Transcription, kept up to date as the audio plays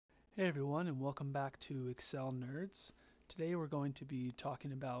Hey everyone, and welcome back to Excel Nerds. Today we're going to be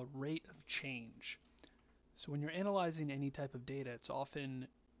talking about rate of change. So when you're analyzing any type of data, it's often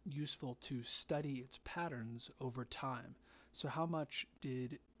useful to study its patterns over time. So how much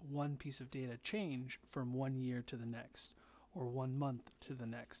did one piece of data change from one year to the next, or 1 month to the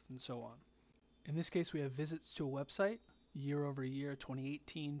next, and so on. In this case, we have visits to a website, year over year,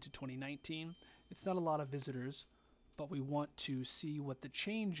 2018 to 2019. It's not a lot of visitors, but we want to see what the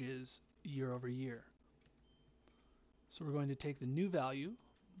change is year over year. So we're going to take the new value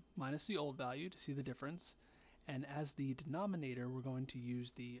minus the old value to see the difference, and as the denominator we're going to use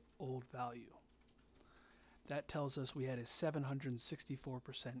the old value. That tells us we had a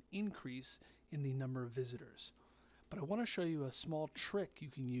 764% increase in the number of visitors. But I want to show you a small trick you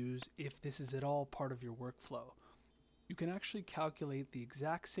can use if this is at all part of your workflow. You can actually calculate the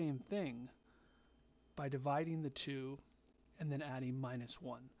exact same thing by dividing the two and then adding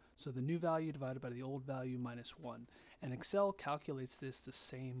 -1. So the new value divided by the old value -1. And Excel calculates this the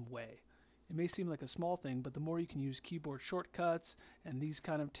same way. It may seem like a small thing, but the more you can use keyboard shortcuts and these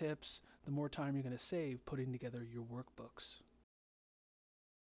kind of tips, the more time you're going to save putting together your workbooks.